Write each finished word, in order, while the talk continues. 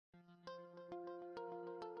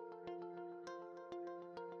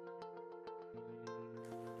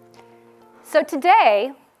So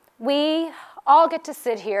today, we all get to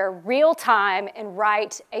sit here real time and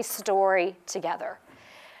write a story together.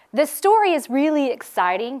 This story is really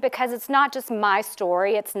exciting because it's not just my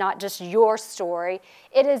story, it's not just your story,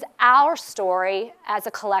 it is our story as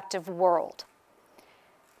a collective world.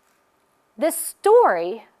 This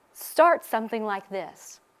story starts something like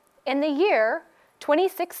this. In the year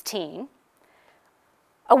 2016,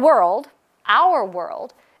 our world,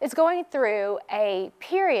 is going through a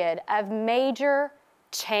period of major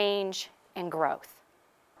change and growth.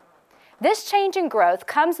 This change and growth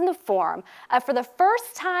comes in the form of, for the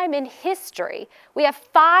first time in history, we have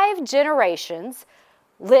 5 generations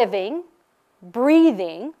living,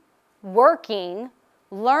 breathing, working,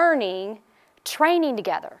 learning, training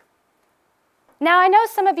together. Now, I know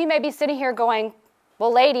some of you may be sitting here going,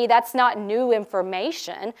 well, lady, that's not new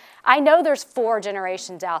information. I know there's 4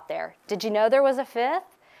 generations out there. Did you know there was a 5th?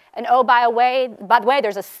 And oh, by the way,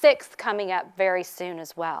 there's a 6th coming up very soon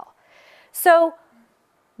as well. So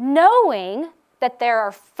knowing that there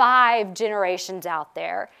are 5 generations out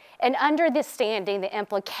there and understanding the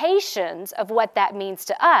implications of what that means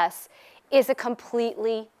to us is a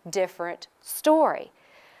completely different story.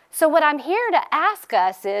 So what I'm here to ask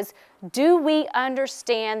us is, do we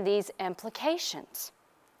understand these implications?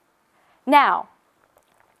 Now,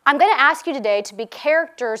 I'm going to ask you today to be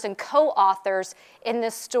characters and co-authors in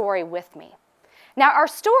this story with me. Now, our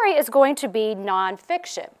story is going to be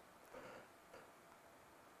nonfiction.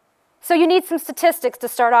 So you need some statistics to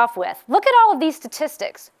start off with. Look at all of these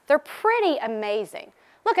statistics. They're pretty amazing.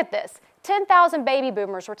 Look at this. 10,000 baby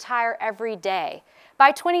boomers retire every day.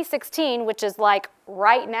 By 2016, which is like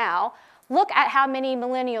right now, look at how many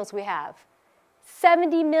millennials we have.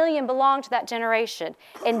 70 million belong to that generation.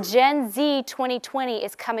 And Gen Z 2020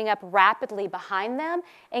 is coming up rapidly behind them.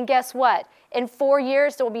 And guess what? In 4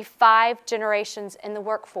 years, there will be 5 generations in the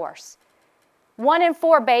workforce. 1 in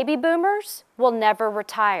 4 baby boomers will never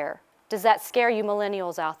retire. Does that scare you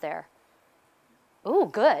millennials out there? Ooh,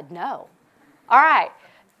 good, no. All right,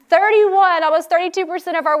 31, almost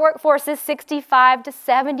 32% of our workforce is 65 to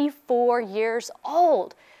 74 years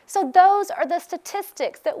old. So those are the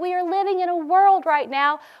statistics that we are living in a world right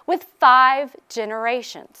now with 5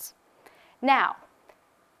 generations. Now,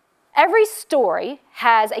 every story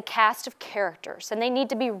has a cast of characters, and they need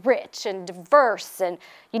to be rich and diverse, and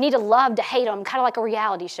you need to love to hate them, kind of like a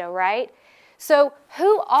reality show, right? So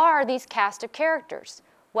who are these cast of characters?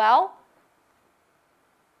 Well,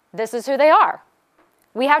 this is who they are.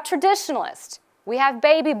 We have traditionalists, we have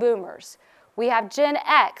baby boomers, we have Gen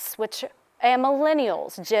X, and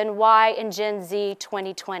millennials, Gen Y and Gen Z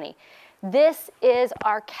 2020. This is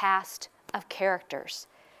our cast of characters.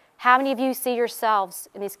 How many of you see yourselves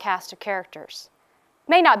in these cast of characters?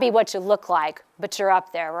 May not be what you look like, but you're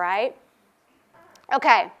up there, right?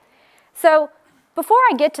 Okay, so before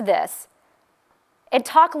I get to this and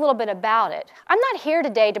talk a little bit about it, I'm not here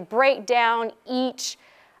today to break down each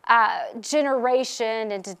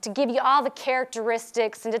generation and to give you all the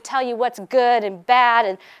characteristics and to tell you what's good and bad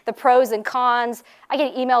and the pros and cons. I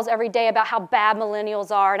get emails every day about how bad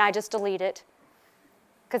millennials are, and I just delete it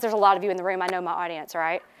because there's a lot of you in the room. I know my audience,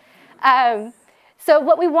 right? So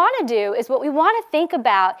what we want to do is what we want to think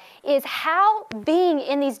about is how being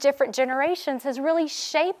in these different generations has really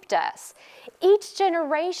shaped us. Each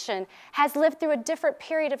generation has lived through a different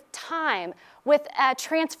period of time with a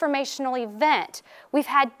transformational event. We've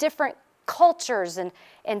had different cultures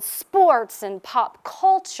and sports and pop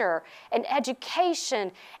culture and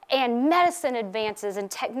education and medicine advances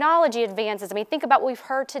and technology advances. I mean, think about what we've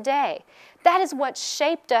heard today. That is what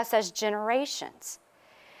shaped us as generations.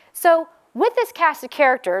 So with this cast of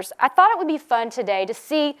characters, I thought it would be fun today to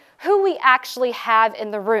see who we actually have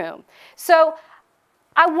in the room. So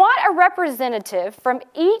I want a representative from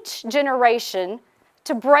each generation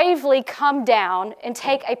to bravely come down and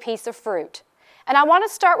take a piece of fruit. And I want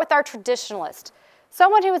to start with our traditionalist,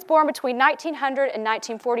 someone who was born between 1900 and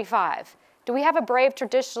 1945. Do we have a brave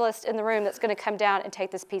traditionalist in the room that's going to come down and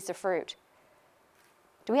take this piece of fruit?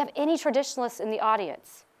 Do we have any traditionalists in the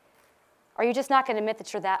audience? Or are you just not going to admit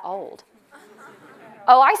that you're that old?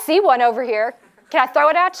 Oh, I see one over here. Can I throw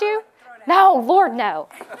it at you? No, Lord, no.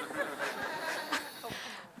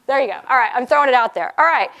 There you go. All right, I'm throwing it out there. All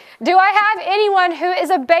right, do I have anyone who is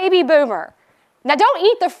a baby boomer? Now, don't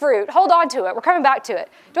eat the fruit. Hold on to it. We're coming back to it.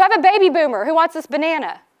 Do I have a baby boomer who wants this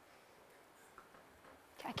banana?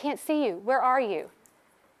 I can't see you. Where are you?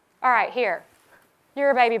 All right, here. You're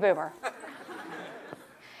a baby boomer.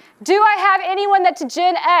 Do I have anyone that's a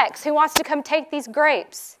Gen X who wants to come take these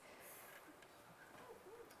grapes?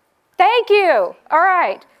 Thank you. All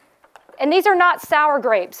right. And these are not sour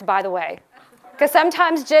grapes, by the way. Because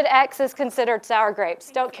sometimes Gen X is considered sour grapes.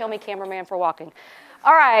 Don't kill me, cameraman, for walking.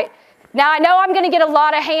 All right. Now, I know I'm going to get a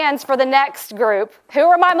lot of hands for the next group. Who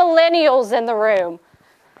are my millennials in the room?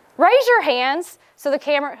 Raise your hands. So the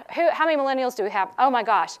camera, how many millennials do we have? Oh, my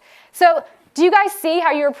gosh. So do you guys see how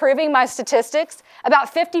you're improving my statistics?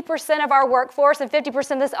 About 50% of our workforce and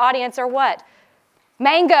 50% of this audience are what?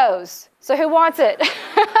 Mangoes. So who wants it?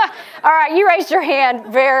 All right, you raised your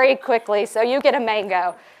hand very quickly, so you get a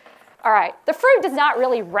mango. All right, the fruit does not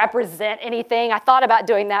really represent anything. I thought about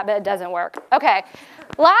doing that, but it doesn't work. Okay,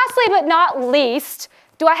 lastly but not least,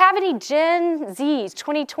 do I have any Gen Zs,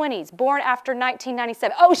 2020s, born after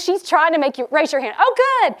 1997? Oh, she's trying to make you raise your hand. Oh,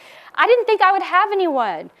 good. I didn't think I would have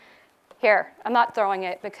anyone. Here, I'm not throwing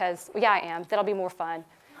it because, well, yeah, I am. That'll be more fun.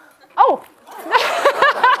 Oh.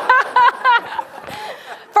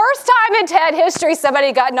 First time in TED history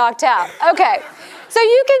somebody got knocked out. Okay, so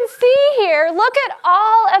you can see here, look at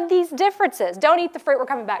all of these differences. Don't eat the fruit, we're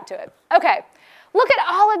coming back to it. Okay, look at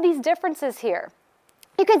all of these differences here.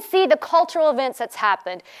 You can see the cultural events that's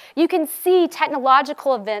happened. You can see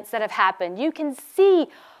technological events that have happened. You can see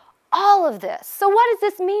all of this. So what does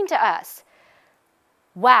this mean to us?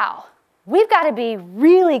 Wow. We've got to be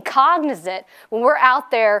really cognizant when we're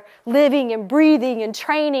out there living and breathing and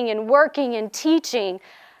training and working and teaching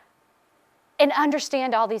and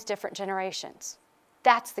understand all these different generations.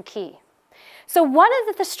 That's the key. So one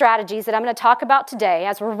of the strategies that I'm going to talk about today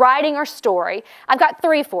as we're writing our story, I've got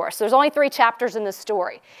 3 for us. There's only 3 chapters in this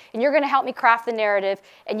story. And you're going to help me craft the narrative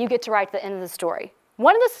and you get to write the end of the story.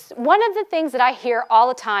 One of the things that I hear all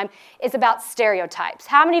the time is about stereotypes.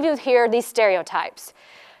 How many of you hear these stereotypes?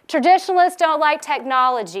 Traditionalists don't like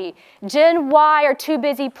technology. Gen Y are too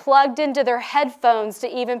busy plugged into their headphones to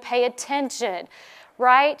even pay attention,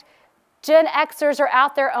 right? Gen Xers are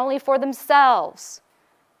out there only for themselves.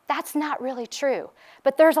 That's not really true.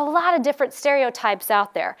 But there's a lot of different stereotypes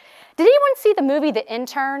out there. Did anyone see the movie The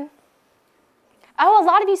Intern? Oh, a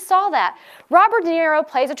lot of you saw that. Robert De Niro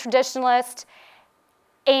plays a traditionalist,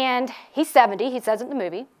 and he's 70, he says it in the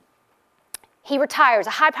movie. He retires,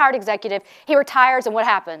 a high-powered executive. He retires, and what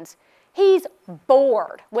happens? He's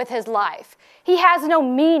bored with his life. He has no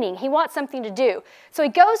meaning. He wants something to do. So he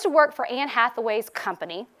goes to work for Anne Hathaway's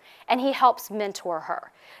company, and he helps mentor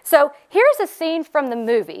her. So here's a scene from the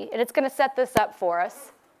movie, and it's going to set this up for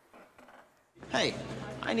us. Hey,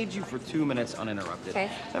 I need you for 2 minutes uninterrupted.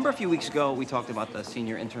 Okay. Remember a few weeks ago we talked about the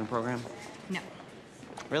senior intern program? No.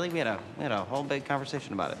 Really? We had a whole big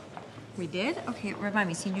conversation about it. We did? Okay, remind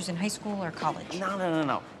me, seniors in high school or college?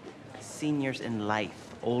 No. Seniors in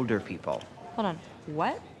life, older people. Hold on,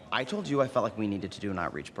 what? I told you I felt like we needed to do an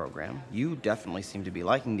outreach program. You definitely seem to be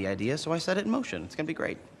liking the idea, so I set it in motion. It's gonna be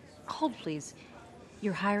great. Hold, please.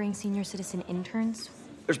 You're hiring senior citizen interns?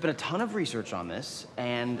 There's been a ton of research on this,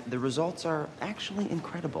 and the results are actually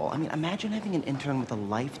incredible. I mean, imagine having an intern with a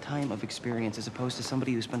lifetime of experience as opposed to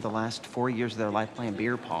somebody who spent the last 4 years of their life playing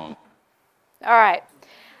beer pong. All right.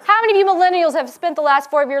 How many of you millennials have spent the last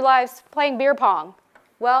 4 of your lives playing beer pong?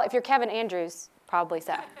 Well, if you're Kevin Andrews, probably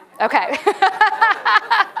so. Okay.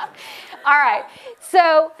 All right.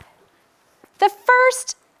 So the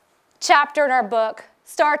first chapter in our book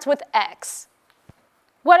starts with X.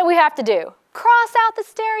 What do we have to do? Cross out the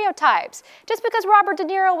stereotypes. Just because Robert De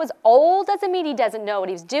Niro was old doesn't mean he doesn't know what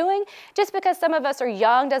he's doing. Just because some of us are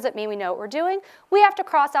young doesn't mean we know what we're doing. We have to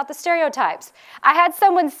cross out the stereotypes. I had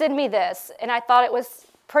someone send me this, and I thought it was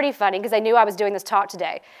pretty funny because I knew I was doing this talk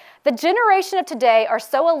today. The generation of today are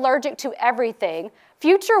so allergic to everything,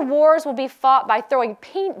 future wars will be fought by throwing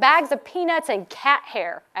bags of peanuts and cat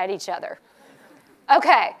hair at each other.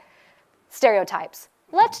 Okay, stereotypes.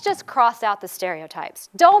 Let's just cross out the stereotypes.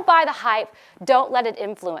 Don't buy the hype. Don't let it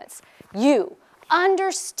influence. You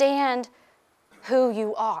understand who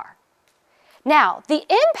you are. Now, the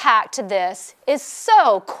impact to this is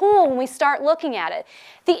so cool when we start looking at it.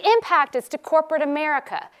 The impact is to corporate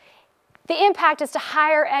America. The impact is to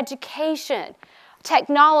higher education,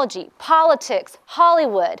 technology, politics,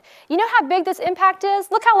 Hollywood. You know how big this impact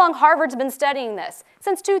is? Look how long Harvard's been studying this.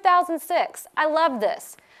 Since 2006. I love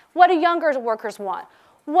this. What do younger workers want?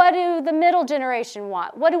 What do the middle generation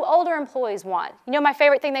want? What do older employees want? You know my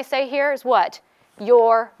favorite thing they say here is what?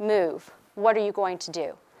 Your move. What are you going to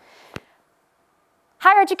do?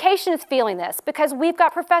 Higher education is feeling this because we've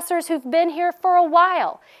got professors who've been here for a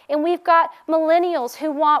while, and we've got millennials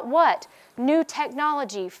who want what? New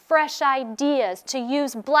technology, fresh ideas, to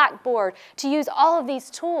use Blackboard, to use all of these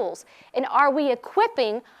tools. And are we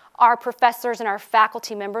equipping our professors and our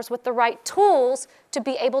faculty members with the right tools to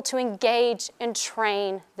be able to engage and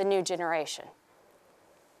train the new generation?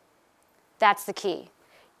 That's the key.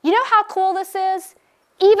 You know how cool this is?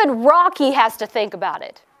 Even Rocky has to think about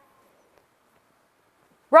it.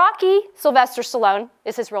 Rocky Sylvester Stallone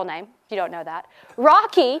is his real name, if you don't know that.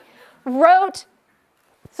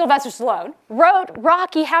 Sylvester Stallone wrote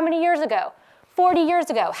Rocky how many years ago? 40 years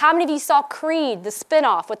ago. How many of you saw Creed, the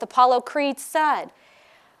spinoff with Apollo Creed's son?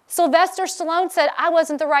 Sylvester Stallone said, I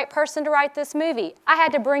wasn't the right person to write this movie. I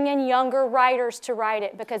had to bring in younger writers to write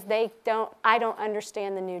it because I don't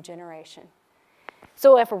understand the new generation.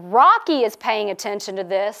 So if Rocky is paying attention to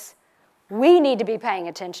this, we need to be paying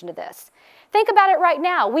attention to this. Think about it right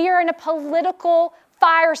now. We are in a political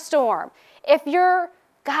firestorm. If you're,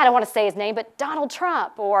 God, I don't want to say his name, but Donald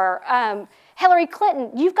Trump or Hillary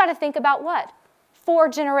Clinton, you've got to think about what? 4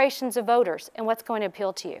 generations of voters and what's going to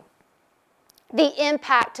appeal to you. The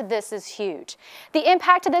impact to this is huge. The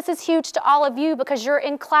impact to this is huge to all of you because you're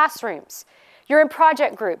in classrooms, you're in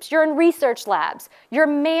project groups, you're in research labs, you're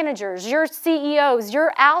managers, you're CEOs,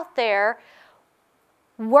 you're out there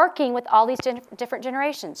working with all these different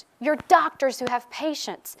generations. You're doctors who have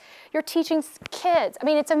patients. You're teaching kids. I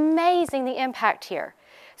mean, it's amazing the impact here.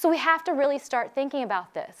 So we have to really start thinking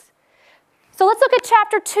about this. So let's look at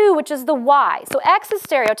chapter 2, which is the why. So X is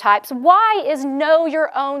stereotypes. Y is know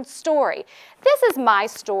your own story. This is my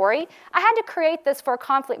story. I had to create this for a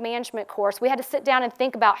conflict management course. We had to sit down and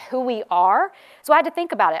think about who we are. So I had to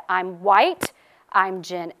think about it. I'm white. I'm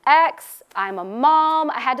Gen X. I'm a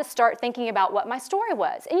mom. I had to start thinking about what my story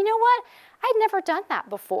was. And you know what? I'd never done that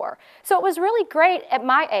before. So it was really great at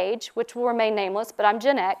my age, which will remain nameless, but I'm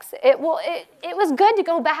Gen X. It was good to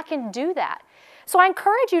go back and do that. So I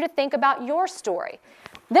encourage you to think about your story.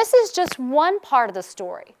 This is just one part of the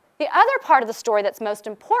story. The other part of the story that's most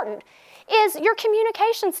important is your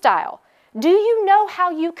communication style. Do you know how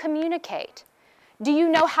you communicate? Do you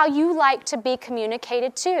know how you like to be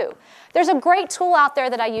communicated to? There's a great tool out there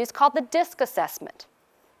that I use called the DISC assessment.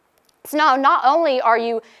 So now, not only are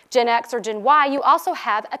you Gen X or Gen Y, you also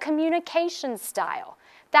have a communication style.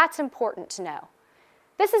 That's important to know.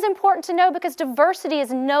 This is important to know because diversity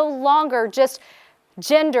is no longer just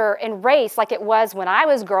gender and race like it was when I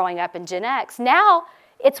was growing up in Gen X. Now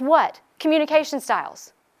it's what? Communication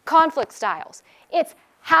styles, conflict styles. It's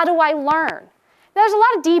how do I learn? Now, there's a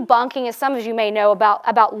lot of debunking, as some of you may know,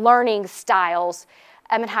 about learning styles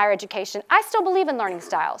in higher education. I still believe in learning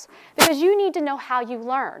styles because you need to know how you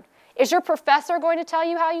learn. Is your professor going to tell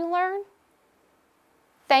you how you learn?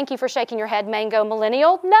 Thank you for shaking your head, Mango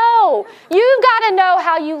Millennial. No, you've got to know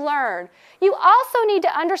how you learn. You also need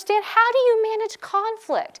to understand how do you manage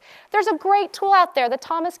conflict. There's a great tool out there, the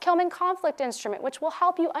Thomas Kilmann Conflict Instrument, which will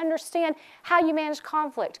help you understand how you manage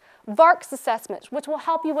conflict. VARCS assessments, which will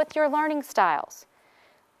help you with your learning styles.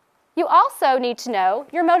 You also need to know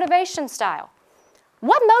your motivation style.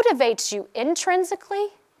 What motivates you intrinsically?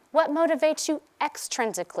 What motivates you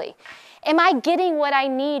extrinsically? Am I getting what I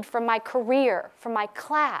need from my career, from my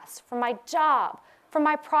class, from my job, from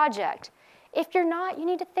my project? If you're not, you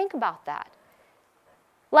need to think about that.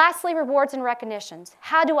 Lastly, rewards and recognitions.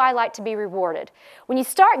 How do I like to be rewarded? When you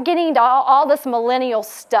start getting into all this millennial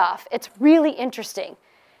stuff, it's really interesting.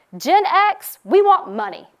 Gen X, we want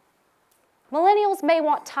money. Millennials may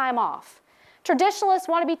want time off. Traditionalists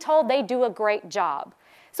want to be told they do a great job.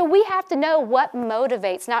 So we have to know what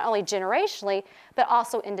motivates not only generationally, but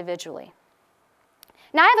also individually.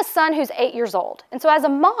 Now, I have a son who's 8 years old, and so as a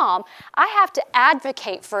mom, I have to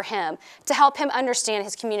advocate for him to help him understand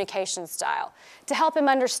his communication style, to help him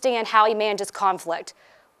understand how he manages conflict,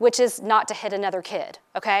 which is not to hit another kid,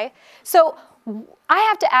 okay? So I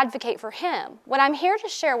have to advocate for him. What I'm here to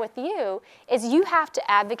share with you is you have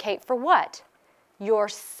to advocate for what?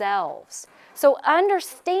 Yourselves. So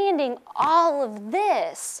understanding all of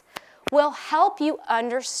this will help you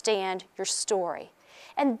understand your story.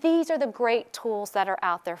 And these are the great tools that are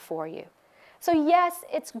out there for you. So yes,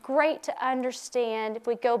 it's great to understand if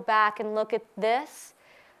we go back and look at this,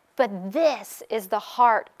 but this is the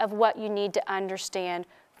heart of what you need to understand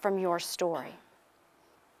from your story.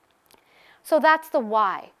 So that's the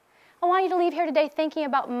why. I want you to leave here today thinking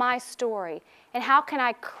about my story and how can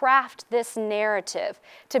I craft this narrative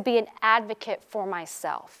to be an advocate for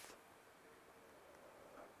myself.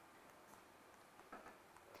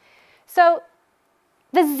 So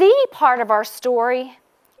the Z part of our story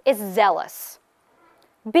is zealous.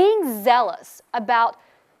 Being zealous about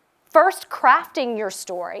first crafting your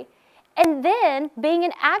story and then being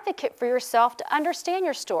an advocate for yourself to understand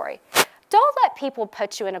your story. Don't let people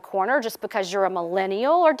put you in a corner just because you're a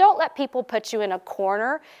millennial, or don't let people put you in a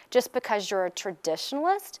corner just because you're a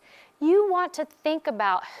traditionalist. You want to think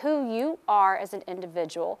about who you are as an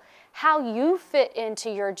individual, how you fit into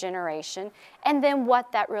your generation, and then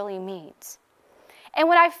what that really means. And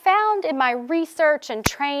what I found in my research and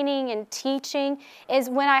training and teaching is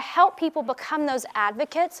when I help people become those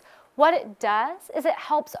advocates, what it does is it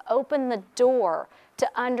helps open the door to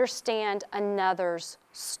understand another's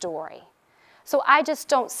story. So I just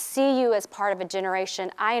don't see you as part of a generation.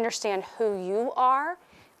 I understand who you are,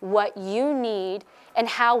 what you need, and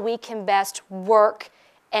how we can best work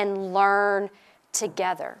and learn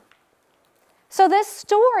together. So this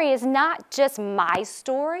story is not just my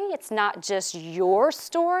story, it's not just your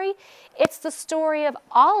story, it's the story of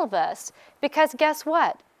all of us, because guess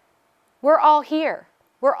what? We're all here.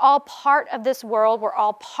 We're all part of this world, we're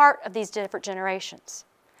all part of these different generations.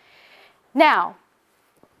 Now,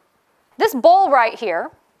 this bowl right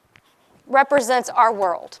here represents our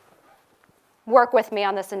world. Work with me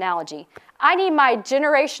on this analogy. I need my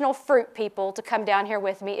generational fruit people to come down here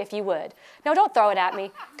with me if you would. No, don't throw it at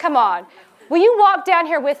me. Come on. Will you walk down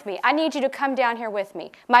here with me? I need you to come down here with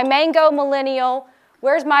me. My mango millennial.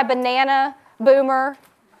 Where's my banana boomer?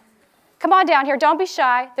 Come on down here. Don't be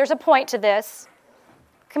shy. There's a point to this.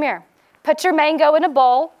 Come here. Put your mango in a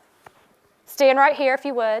bowl. Stand right here if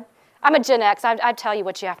you would. I'm a Gen X. I'd tell you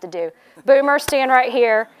what you have to do. Boomer, stand right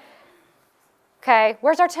here. Okay.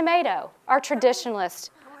 Where's our tomato? Our traditionalist.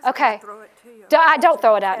 Okay. Don't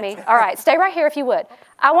throw it at me. All right. Stay right here if you would.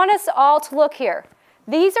 I want us all to look here.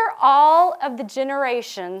 These are all of the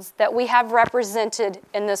generations that we have represented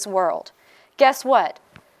in this world. Guess what?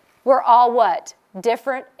 We're all what?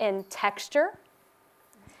 Different in texture,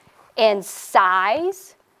 in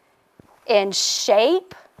size, in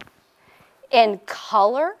shape, in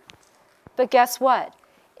color. But guess what?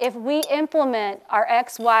 If we implement our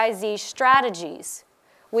XYZ strategies,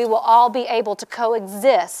 we will all be able to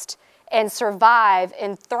coexist and survive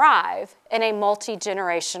and thrive in a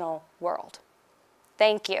multi-generational world.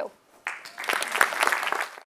 Thank you.